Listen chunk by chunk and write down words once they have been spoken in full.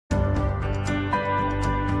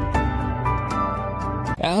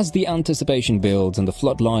As the anticipation builds and the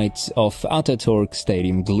floodlights of Ataturk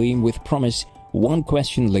Stadium gleam with promise, one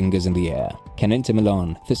question lingers in the air. Can Inter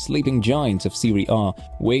Milan, the sleeping giants of Serie A,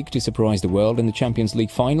 wake to surprise the world in the Champions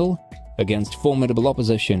League final? Against formidable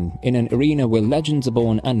opposition, in an arena where legends are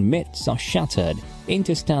born and myths are shattered,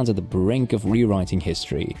 Inter stands at the brink of rewriting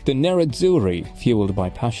history. The Nerazzurri, fueled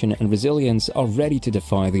by passion and resilience, are ready to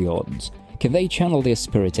defy the odds. Can they channel their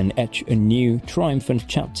spirit and etch a new, triumphant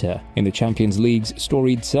chapter in the Champions League's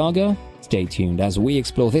storied saga? Stay tuned as we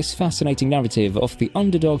explore this fascinating narrative of the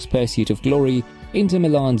underdog's pursuit of glory, Inter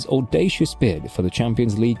Milan's audacious bid for the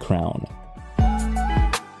Champions League crown.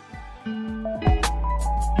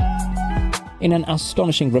 In an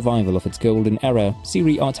astonishing revival of its golden era,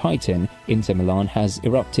 Serie A titan Inter Milan has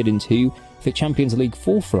erupted into the Champions League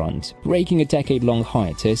forefront, breaking a decade-long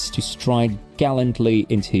hiatus to stride gallantly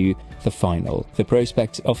into the final. The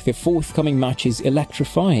prospect of their forthcoming match is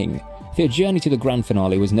electrifying. Their journey to the grand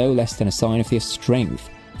finale was no less than a sign of their strength.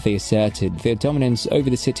 They asserted their dominance over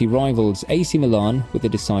the city rivals AC Milan with a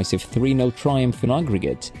decisive 3-0 triumph in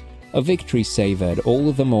aggregate. A victory savoured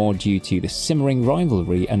all the more due to the simmering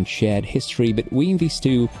rivalry and shared history between these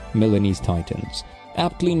two Milanese titans.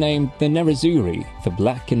 Aptly named the Nerazzurri, the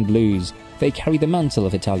Black and Blues, they carry the mantle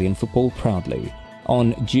of Italian football proudly.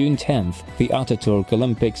 On June 10th, the Ataturk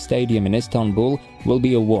Olympic Stadium in Istanbul will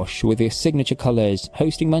be awash with their signature colours,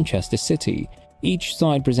 hosting Manchester City. Each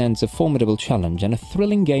side presents a formidable challenge and a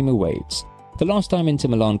thrilling game awaits. The last time Inter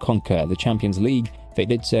Milan conquered the Champions League, they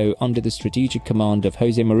did so under the strategic command of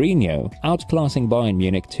Jose Mourinho, outclassing Bayern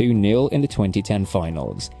Munich 2-0 in the 2010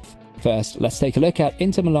 finals. First, let's take a look at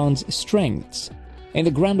Inter Milan's strengths. In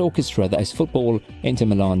the grand orchestra that is football, Inter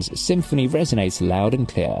Milan's symphony resonates loud and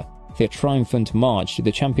clear. Their triumphant march to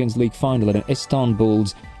the Champions League final in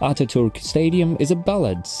Istanbul's Ataturk Stadium is a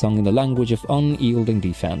ballad sung in the language of unyielding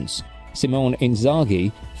defense. Simone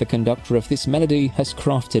Inzaghi, the conductor of this melody, has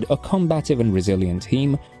crafted a combative and resilient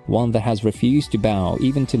team, one that has refused to bow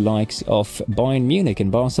even to likes of Bayern Munich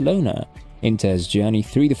and Barcelona. Inter's journey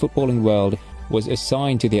through the footballing world was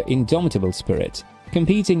assigned to their indomitable spirit.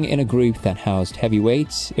 Competing in a group that housed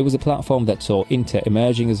heavyweights, it was a platform that saw Inter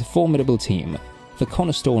emerging as a formidable team. The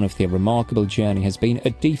cornerstone of their remarkable journey has been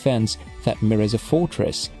a defense that mirrors a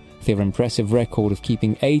fortress. Their impressive record of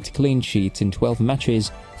keeping 8 clean sheets in 12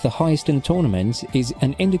 matches, the highest in tournaments, is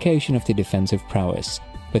an indication of their defensive prowess.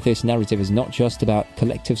 But this narrative is not just about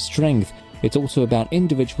collective strength, it's also about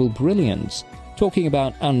individual brilliance. Talking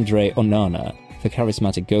about Andre Onana, the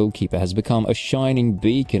charismatic goalkeeper has become a shining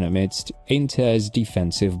beacon amidst Inter's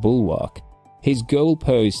defensive bulwark. His goal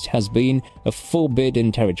post has been a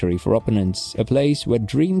forbidden territory for opponents, a place where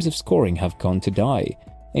dreams of scoring have gone to die.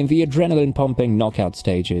 In the adrenaline-pumping knockout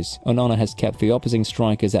stages, Onana has kept the opposing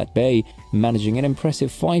strikers at bay, managing an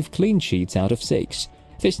impressive 5 clean sheets out of 6.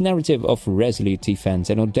 This narrative of resolute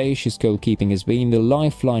defense and audacious goalkeeping has been the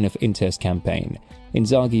lifeline of Inter's campaign.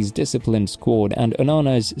 Inzaghi's disciplined squad and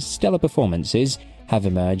Onana's stellar performances have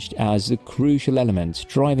emerged as a crucial element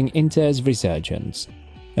driving Inter's resurgence.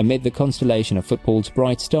 Amid the constellation of football's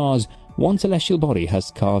bright stars, one celestial body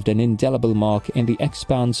has carved an indelible mark in the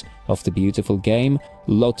expanse of the beautiful game,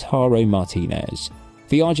 Lautaro Martinez.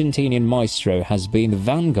 The Argentinian maestro has been the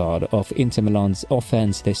vanguard of Inter Milan's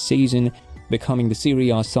offense this season, becoming the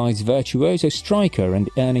Serie A side's virtuoso striker and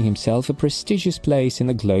earning himself a prestigious place in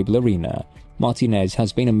the global arena. Martinez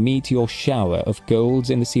has been a meteor shower of goals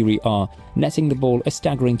in the Serie A, netting the ball a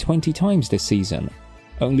staggering 20 times this season.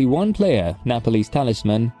 Only one player, Napoli's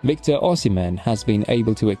talisman, Victor Osimhen, has been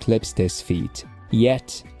able to eclipse this feat.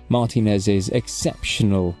 Yet, Martinez's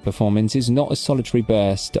exceptional performance is not a solitary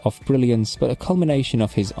burst of brilliance, but a culmination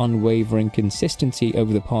of his unwavering consistency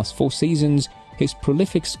over the past 4 seasons, his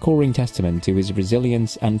prolific scoring testament to his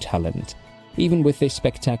resilience and talent. Even with this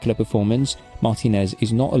spectacular performance, Martinez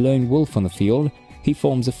is not a lone wolf on the field. He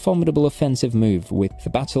forms a formidable offensive move with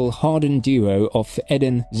the battle-hardened duo of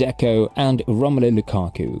Edin Dzeko and Romelu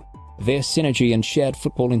Lukaku. Their synergy and shared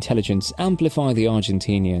football intelligence amplify the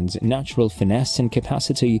Argentinians' natural finesse and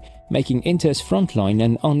capacity, making Inter's frontline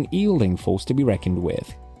an unyielding force to be reckoned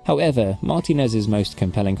with. However, Martinez's most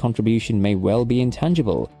compelling contribution may well be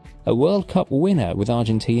intangible. A World Cup winner with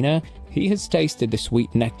Argentina, he has tasted the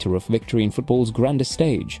sweet nectar of victory in football's grandest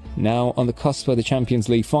stage. Now, on the cusp of the Champions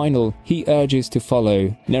League final, he urges to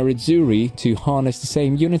follow Nerazzurri to harness the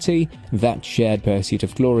same unity, that shared pursuit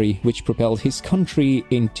of glory which propelled his country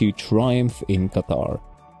into triumph in Qatar.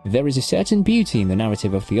 There is a certain beauty in the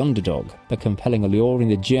narrative of the underdog, a compelling allure in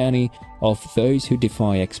the journey of those who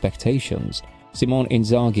defy expectations. Simone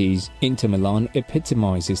Inzaghi's Inter Milan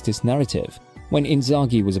epitomizes this narrative. When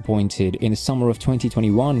Inzaghi was appointed in the summer of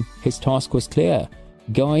 2021, his task was clear: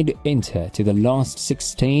 guide Inter to the last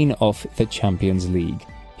 16 of the Champions League.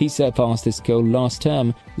 He surpassed this goal last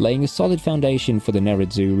term, laying a solid foundation for the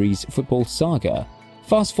Nerazzurri's football saga.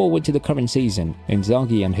 Fast forward to the current season,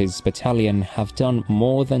 Inzaghi and his battalion have done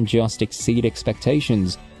more than just exceed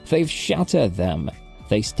expectations, they've shattered them.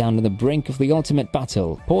 They stand on the brink of the ultimate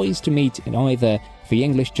battle, poised to meet in either the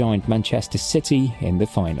English giant Manchester City in the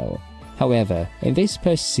final. However, in this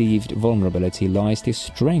perceived vulnerability lies the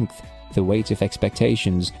strength. The weight of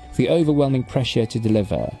expectations, the overwhelming pressure to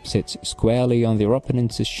deliver, sits squarely on their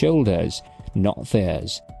opponents' shoulders, not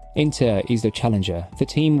theirs. Inter is the challenger, the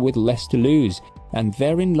team with less to lose, and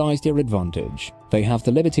therein lies their advantage. They have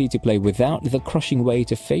the liberty to play without the crushing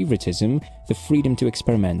weight of favoritism, the freedom to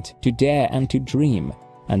experiment, to dare and to dream.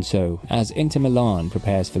 And so, as Inter Milan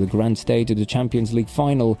prepares for the grand stage of the Champions League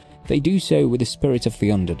final, they do so with the spirit of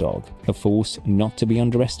the underdog, a force not to be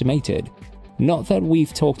underestimated. Not that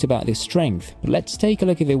we've talked about their strength, but let's take a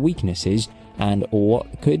look at their weaknesses and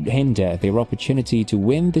what could hinder their opportunity to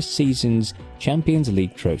win this season's Champions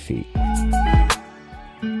League trophy.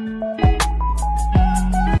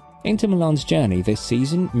 Inter Milan's journey this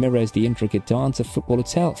season mirrors the intricate dance of football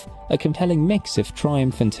itself, a compelling mix of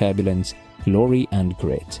triumph and turbulence, glory and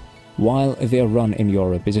grit. While their run in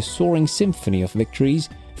Europe is a soaring symphony of victories,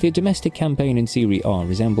 their domestic campaign in Serie A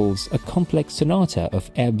resembles a complex sonata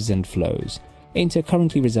of ebbs and flows. Inter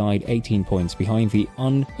currently reside 18 points behind the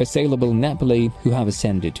unassailable Napoli, who have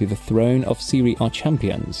ascended to the throne of Serie A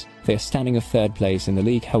champions. Their standing of third place in the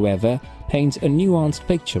league, however, paints a nuanced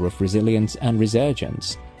picture of resilience and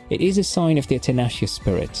resurgence. It is a sign of their tenacious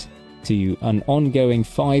spirit, to an ongoing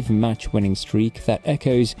 5-match winning streak that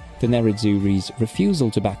echoes the Nerazzurri's refusal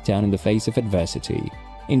to back down in the face of adversity.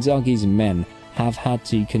 Inzaghi's men have had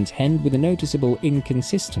to contend with a noticeable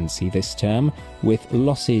inconsistency this term, with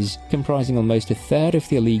losses comprising almost a third of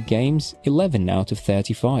their league games, 11 out of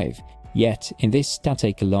 35. Yet, in this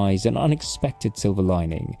static lies an unexpected silver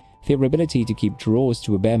lining. Their ability to keep draws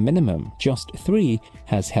to a bare minimum, just 3,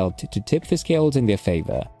 has helped to tip the scales in their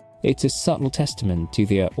favour. It's a subtle testament to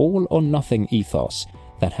their all-or-nothing ethos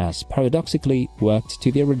that has paradoxically worked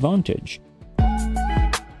to their advantage.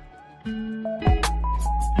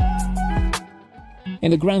 In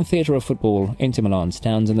the grand theatre of football, Inter Milan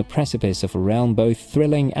stands on the precipice of a realm both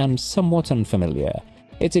thrilling and somewhat unfamiliar.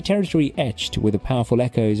 It's a territory etched with the powerful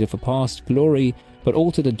echoes of a past glory, but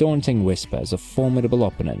also the daunting whispers of formidable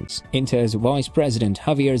opponents. Inter's vice president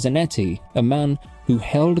Javier Zanetti, a man who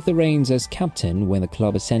held the reins as captain when the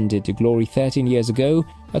club ascended to glory 13 years ago,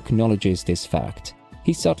 acknowledges this fact.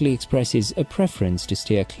 He subtly expresses a preference to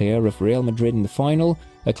steer clear of Real Madrid in the final,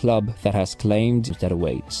 a club that has claimed that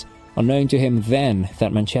awaits. Unknown to him then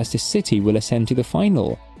that Manchester City will ascend to the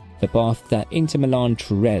final. The path that Inter Milan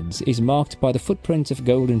treads is marked by the footprints of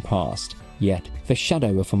golden past, yet the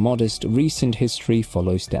shadow of a modest recent history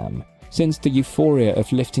follows them. Since the euphoria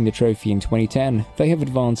of lifting the trophy in 2010, they have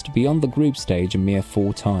advanced beyond the group stage a mere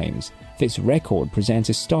 4 times. This record presents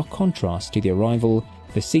a stark contrast to their rival,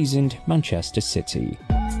 the seasoned Manchester City.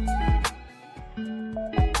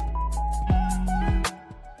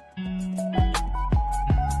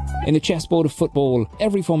 In the chessboard of football,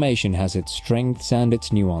 every formation has its strengths and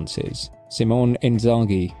its nuances. Simone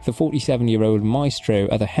Inzaghi, the 47-year-old maestro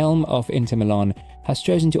at the helm of Inter Milan, has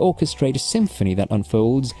chosen to orchestrate a symphony that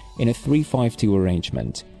unfolds in a 3-5-2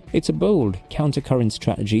 arrangement. It's a bold, counter-current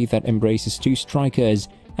strategy that embraces 2 strikers,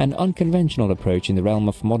 an unconventional approach in the realm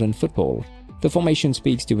of modern football. The formation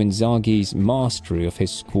speaks to Inzaghi's mastery of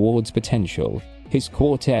his squad's potential. His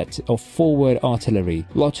quartet of forward artillery,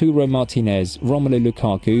 Lautaro Martinez, Romelu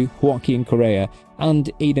Lukaku, Joaquin Correa,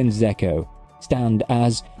 and Edin Dzeko, stand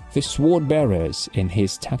as the sword-bearers in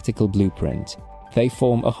his tactical blueprint. They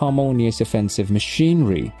form a harmonious offensive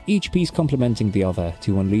machinery, each piece complementing the other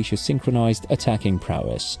to unleash a synchronized attacking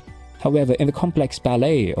prowess. However, in the complex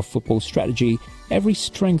ballet of football strategy, every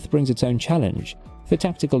strength brings its own challenge. The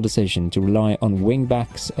tactical decision to rely on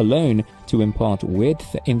wing-backs alone to impart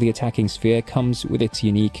width in the attacking sphere comes with its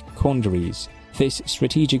unique quandaries. This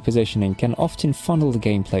strategic positioning can often funnel the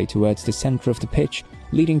gameplay towards the center of the pitch,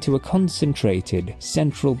 leading to a concentrated,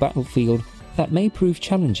 central battlefield that may prove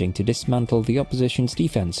challenging to dismantle the opposition's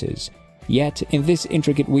defenses. Yet, in this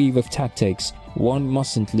intricate weave of tactics, one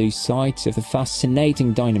mustn't lose sight of the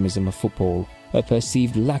fascinating dynamism of football. A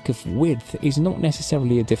perceived lack of width is not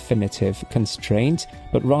necessarily a definitive constraint,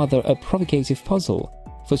 but rather a provocative puzzle.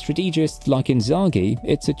 For strategists like Inzaghi,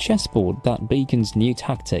 it's a chessboard that beacons new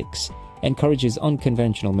tactics, encourages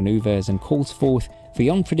unconventional maneuvers, and calls forth the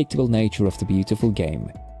unpredictable nature of the beautiful game.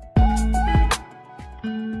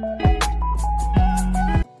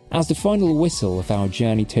 As the final whistle of our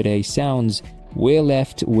journey today sounds, We're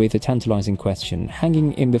left with a tantalizing question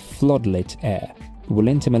hanging in the floodlit air. Will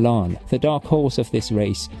Inter Milan, the dark horse of this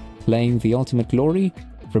race, claim the ultimate glory?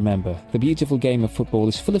 Remember, the beautiful game of football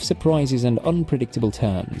is full of surprises and unpredictable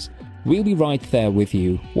turns. We'll be right there with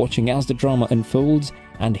you, watching as the drama unfolds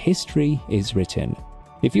and history is written.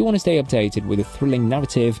 If you want to stay updated with a thrilling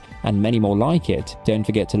narrative and many more like it, don't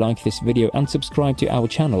forget to like this video and subscribe to our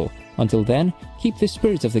channel. Until then, keep the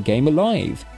spirit of the game alive